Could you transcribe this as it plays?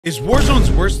Is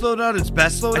Warzone's worst loadout its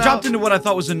best loadout? I dropped into what I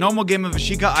thought was a normal game of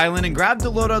Ashika Island and grabbed a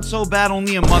loadout so bad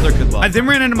only a mother could love. I then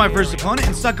ran into my first opponent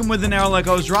and stuck him with an arrow like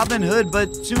I was Robin Hood,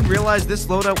 but soon realized this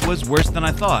loadout was worse than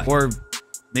I thought. Or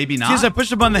maybe not. As I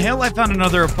pushed up on the hill, I found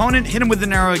another opponent, hit him with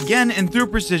an arrow again, and threw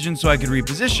precision so I could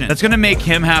reposition. That's gonna make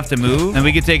him have to move, and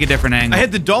we could take a different angle. I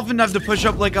hit the dolphin dive to push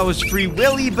up like I was Free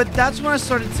Willy, but that's when I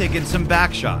started taking some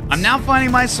back shots. I'm now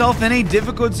finding myself in a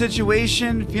difficult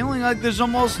situation, feeling like there's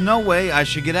almost no way I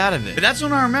should get out of it. But that's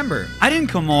when I remember, I didn't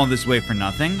come all this way for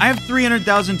nothing. I have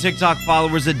 300,000 TikTok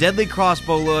followers, a deadly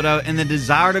crossbow loadout, and the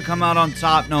desire to come out on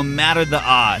top no matter the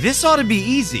odds. This ought to be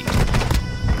easy.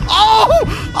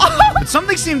 Oh! But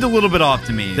something seemed a little bit off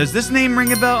to me. Does this name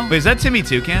ring a bell? Wait, is that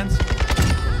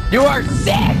Timmy2Cans? You are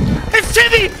sick! It's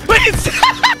Timmy! Wait, it's...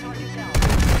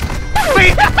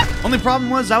 Wait! Only problem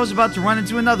was I was about to run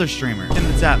into another streamer, Tim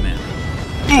the Tap Man.